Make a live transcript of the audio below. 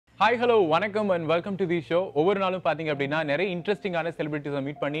Hi, hello, வணக்கம் and welcome to the show. ஒவ்வொரு நாளும் பாத்தீங்க அப்படின்னா நிறைய இன்ட்ரெஸ்டிங்கான செலிபிரிட்டிஸை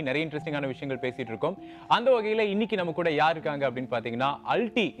மீட் பண்ணி நிறைய இன்ட்ரெஸ்டிங்கான விஷயங்கள் பேசிட்டு இருக்கோம். அந்த வகையில இன்னைக்கு நம்ம கூட யார் இருக்காங்க அப்படின்னு பாத்தீங்கன்னா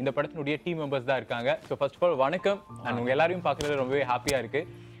அல்டி இந்த படத்தினுடைய டீம் மெம்பர்ஸ் தான் இருக்காங்க. ஸோ ஃபர்ஸ்ட் ஆஃப் ஆல் வணக்கம் அண்ட் உங்க எல்லாரையும் பார்க்கறது ரொம்பவே ஹாப்பியா இருக்கு.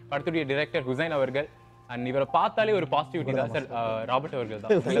 படத்துடைய டைரக்டர் ஹுசைன் அவர்கள் அண்ட் இவரை பார்த்தாலே ஒரு பாசிட்டிவிட்டி தான் சார். ராபர்ட் அவர்கள்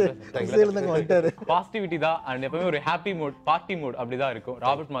தான் பாசிட்டிவிட்டி தான் அண்ட் எப்பவுமே ஒரு ஹாப்பி மூட் பார்ட்டி மூட் அப்படிதான் இருக்கும்.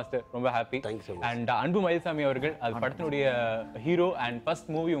 ராபர்ட் மாஸ்டர் ரொம்ப ஹாப்பி அண்ட் அன்பு மயில்சாமி அவர்கள் அது படத்தினுடைய ஹீரோ அண்ட்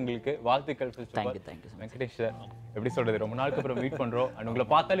ஃபர்ஸ்ட் மூவி உங்களுக்கு வாழ்த்துக்கள். வெங்கடேஷ் சார் எப்படி சொல்றது ரொம்ப நாளுக்கு அப்புறம் மீட் பண்றோம் அண்ட் உங்களை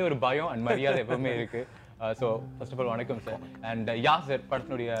பார்த்தாலே ஒரு பயம் அண்ட் மரியாதை எப்பவுமே இருக்கு. ஸோ ஃபர்ஸ்ட் ஆஃப் ஆல் வணக்கம் சார் அண்ட் யா சார்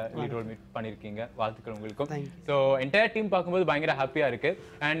படத்தினுடைய லீட் ரோல் மீட் பண்ணியிருக்கீங்க வாழ்த்துக்கள் உங்களுக்கும். ஸோ என்டையர் டீம் பார்க்கும்போது பயங்கர ஹாப்பியா இருக்கு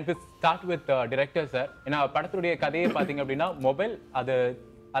and start with director sir. ஏன்னா படத்துடைய கதையை பார்த்தீங்க அப்படின்னா மொபைல் அது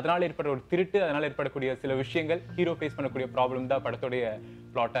அதனால ஏற்படுற ஒரு திருட்டு அதனால ஏற்படக்கூடிய சில விஷயங்கள் ஹீரோ ஃபேஸ் பண்ணக்கூடிய ப்ராப்ளம் தான் படத்துடைய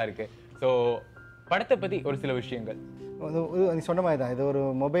பிளாட்டா இருக்கு. ஸோ படத்தை பத்தி ஒரு சில விஷயங்கள் நீ சொன்ன மாதிரி தான் இது ஒரு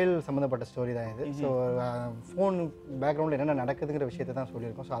மொபைல் சம்மந்தப்பட்ட ஸ்டோரி தான் இது. ஸோ ஃபோன் பேக்ரவுண்டில் என்னென்ன நடக்குதுங்கிற விஷயத்தை தான்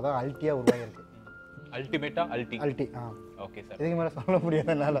சொல்லியிருக்கோம். ஸோ அதான் அல்ட்டியாக உருவாகிருக்கு. அல்டிமேட்டா அல்டி ஓகே சார் இதுக்கு மேலே சொல்ல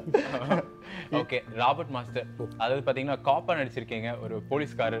முடியாதனால ஓகே. ராபர்ட் மாஸ்டர் அதாவது பார்த்தீங்கன்னா காப்பா நடிச்சிருக்கீங்க ஒரு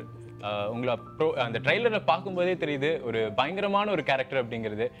போலீஸ்காரர். உங்களை அந்த ட்ரைலரை பார்க்கும்போதே தெரியுது ஒரு பயங்கரமான ஒரு கேரக்டர்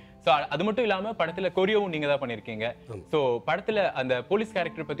அப்படிங்கிறது. ஸோ அது மட்டும் இல்லாமல் படத்தில் கொரியோவும் நீங்கள் தான் பண்ணியிருக்கீங்க. ஸோ படத்தில் அந்த போலீஸ்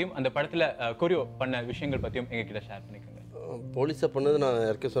கேரக்டர் பற்றியும் அந்த படத்தில் கொரியோ பண்ண விஷயங்கள் பற்றியும் எங்ககிட்ட ஷேர் பண்ணிக்கோங்க. போலீஸை பண்ணது நான்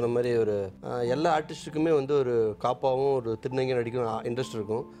ஏற்க சொன்ன மாதிரி ஒரு எல்லா ஆர்டிஸ்ட்டுக்குமே வந்து ஒரு காப்பாகவும் ஒரு திருநங்கை நடிக்கணும் இன்ட்ரெஸ்ட்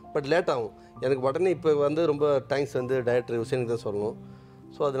இருக்கும். பட் லேட் ஆகும். எனக்கு உடனே இப்போ வந்து ரொம்ப தேங்க்ஸ் வந்து டைரக்டர் ஹுசைனுக்கு தான் சொல்லணும்.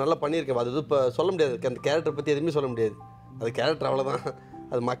 ஸோ அது நல்லா பண்ணியிருக்கேன். அது இப்போ சொல்ல முடியாது, அந்த கேரக்டர் பற்றி எதுவுமே சொல்ல முடியாது. அது கேரக்டர் அவ்வளோதான்.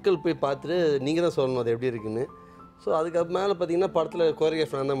 அது மக்கள் போய் பார்த்துட்டு நீங்கள் தான் சொல்லணும் அது எப்படி இருக்குன்னு. ஸோ அதுக்கு மேலே பார்த்தீங்கன்னா படத்தில்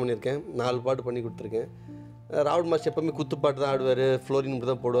கோரியோகிராஃப் நான் தான் பண்ணியிருக்கேன். 4 பாட்டு பண்ணி கொடுத்துருக்கேன். ராபர்ட் மாஸ்டர் எப்போவுமே குத்துப்பாட்டு தான் ஆடுவார், ஃப்ளோரின்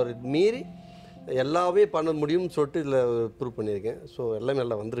மட்டும் தான் போடுவார். மீறி எல்லாமே பண்ண முடியும்னு சொல்லிட்டு இதில் ப்ரூவ் பண்ணியிருக்கேன். ஸோ எல்லாமே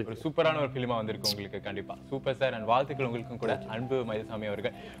நல்லா வந்திருக்கு. சூப்பரான ஒரு ஃபிலிமாக வந்திருக்கு உங்களுக்கு கண்டிப்பாக. சூப்பர் சார் அண்ட் வாழ்த்துக்கள் உங்களுக்கும் கூட அன்பு மயில்சாமி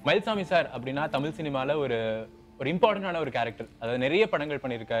அவர்கள். மயில்சாமி சார் அப்படின்னா தமிழ் சினிமாவில் ஒரு இம்பார்ட்டண்டான ஒரு கேரக்டர். அதாவது நிறைய படங்கள்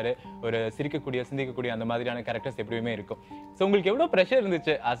பண்ணியிருக்காரு. ஒரு சிரிக்கக்கூடிய சிந்திக்கக்கூடிய அந்த மாதிரியான கேரக்டர்ஸ் எப்படியுமே இருக்கும். ஸோ உங்களுக்கு எவ்வளோ ப்ரெஷர்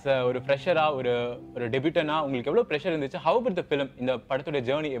இருந்துச்சு ஆஸ் அ ஒரு ஃப்ரெஷராக ஒரு டெபியூட்டனா உங்களுக்கு எவ்வளோ ப்ரெஷர் இருந்துச்சு? ஹவ் அபவுட் தி ஃபிலிம் இந்த படத்துடைய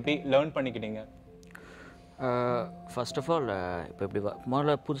ஜேர்னி எப்படி லேர்ன் பண்ணிக்கிட்டீங்க? ஃபர்ஸ்ட் ஆஃப் ஆல் இப்போ இப்படி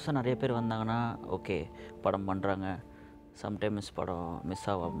முதல்ல புதுசாக நிறைய பேர் வந்தாங்கன்னா ஓகே படம் பண்ணுறாங்க, சம்டைம்ஸ் படம் மிஸ்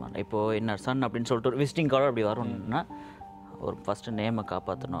ஆகாமல் இப்போது என்ன சன் அப்படின்னு சொல்லிட்டு ஒரு விசிட்டிங் கார்டு அப்படி வரும்னா ஒரு ஃபஸ்ட்டு நேமை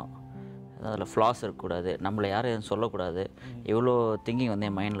காப்பாற்றணும், அதில் ஃப்ளாஸ் இருக்கக்கூடாது, நம்மளை யாரும் எதுவும் சொல்லக்கூடாது, இவ்வளோ திங்கிங் வந்து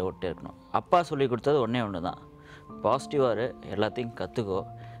என் மைண்டில் விட்டு இருக்கணும். அப்பா சொல்லி கொடுத்தது ஒன்று தான், பாசிட்டிவாக எல்லாத்தையும் கற்றுக்கோ,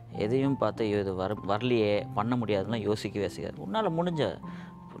 எதையும் பார்த்து இது வரலையே பண்ண முடியாதுலாம் யோசிக்கவே செய்யாது. உன்னால் முடிஞ்ச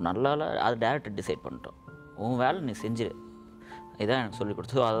நல்லால அது டேரக்டர் டிசைட் பண்ணிட்டோம், உன் வேலை நீ செஞ்சிரு, இதான் எனக்கு சொல்லிக்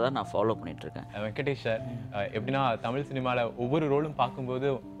கொடுத்தது. அதை தான் நான் ஃபாலோ பண்ணிகிட்ருக்கேன். வெங்கடேஷ் சார் எப்படின்னா தமிழ் சினிமாவில் ஒவ்வொரு ரோலும் பார்க்கும்போது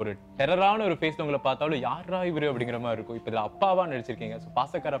ஒரு டெரரான ஒரு ஃபேஸில் உங்களை பார்த்தாலும் யாரா இவர் அப்படிங்கிற மாதிரி இருக்கும். இப்போ இதில் அப்பாவா நடிச்சிருக்கீங்க. ஸோ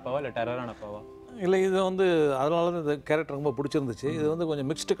பாசக்கார அப்பாவா இல்லை டெரரான அப்பாவா? இல்லை, இது வந்து அதனால தான் இந்த கேரக்டர் ரொம்ப பிடிச்சிருந்துச்சு. இது வந்து கொஞ்சம்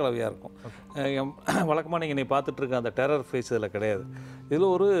மிக்ஸ்டு கலவையாக இருக்கும். வழக்கமாக நீங்கள் பார்த்துட்டு இருக்க அந்த டெரர் ஃபேஸ் இதில் கிடையாது.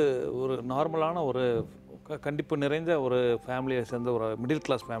 இதில் ஒரு நார்மலான ஒரு கண்டிப்பு நிறைந்த ஒரு ஃபேமிலியை சேர்ந்த ஒரு மிடில்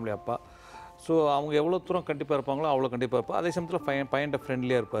கிளாஸ் ஃபேமிலி அப்பா. ஸோ அவங்க எவ்வளோ தூரம் கண்டிப்பாக இருப்பாங்களோ அவ்வளோ கண்டிப்பாக இருப்பாள். அதே சமயத்தில் பையன்கிட்ட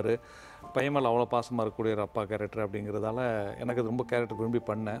ஃப்ரெண்ட்லியாக இருப்பார். பையன் மேலே அவ்வளோ பாசமாக இருக்கக்கூடிய ஒரு அப்பா கேரக்டர் அப்படிங்கிறதால எனக்கு அது ரொம்ப கேரக்டர் விரும்பி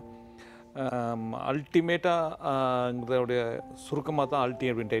பண்ணேன். அல்டிமேட்டாங்கிறதுடைய சுருக்கமாக தான் அல்டி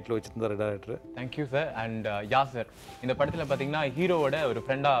அப்படின்னு டைட்டில் வச்சுருந்தார் director. Thank you sir and yeah sir இந்த படத்தில் பார்த்தீங்கன்னா ஹீரோவோட ஒரு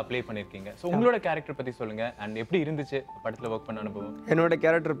ஃப்ரெண்டாக ப்ளே பண்ணியிருக்கீங்க. ஸோ உங்களோட கேரக்டர் பற்றி சொல்லுங்கள் அண்ட் எப்படி இருந்துச்சு படத்தில் ஒர்க் பண்ண அனுபவம்? என்னோட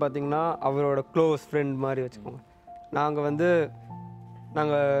கேரக்டர் பார்த்தீங்கன்னா அவரோட க்ளோஸ் ஃப்ரெண்ட் மாதிரி வச்சுக்கோங்க.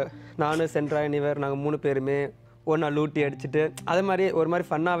 நானும் சென்ட்ராயன் இவர் நாங்கள் 3 பேருமே ஒன்றா லூட்டி அடிச்சுட்டு அதே மாதிரி ஒரு மாதிரி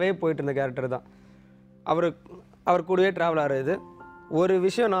ஃபன்னாகவே போயிட்டு இருந்த கேரக்டர் தான். அவர் கூடவே ட்ராவல் ஆகிறது ஒரு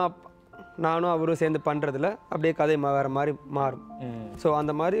விஷயம் நானும் அவரும் சேர்ந்து பண்ணுறதுல அப்படியே கதை வேறு மாதிரி மாறும். ஸோ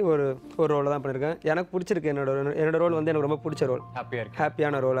அந்த மாதிரி ஒரு ரோலை தான் பண்ணியிருக்கேன். எனக்கு பிடிச்சிருக்கு. என்னோட ரோல் வந்து எனக்கு ரொம்ப பிடிச்ச ரோல்,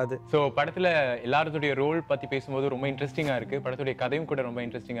 ஹாப்பியான ரோல் அது. ஸோ படத்தில் எல்லாருடைய ரோல் பற்றி பேசும்போது ரொம்ப இன்ட்ரெஸ்டிங்காக இருக்குது. படத்துடைய கதையும் கூட ரொம்ப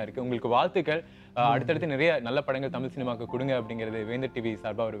இன்ட்ரெஸ்டிங்காக இருக்குது. உங்களுக்கு வாழ்த்துக்கள். அடுத்தடுத்து நிறைய நல்ல படங்கள் தமிழ் சினிமாவுக்கு கொடுங்க அப்படிங்கிறது வேந்தர் டிவி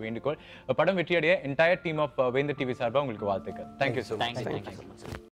சார்பாக ஒரு வேண்டுகோள். படம் வெற்றியடைய என்டையர் டீம் ஆஃப் வேந்தர் டிவி சார்பாக உங்களுக்கு வாழ்த்துக்கள். Thank you so much.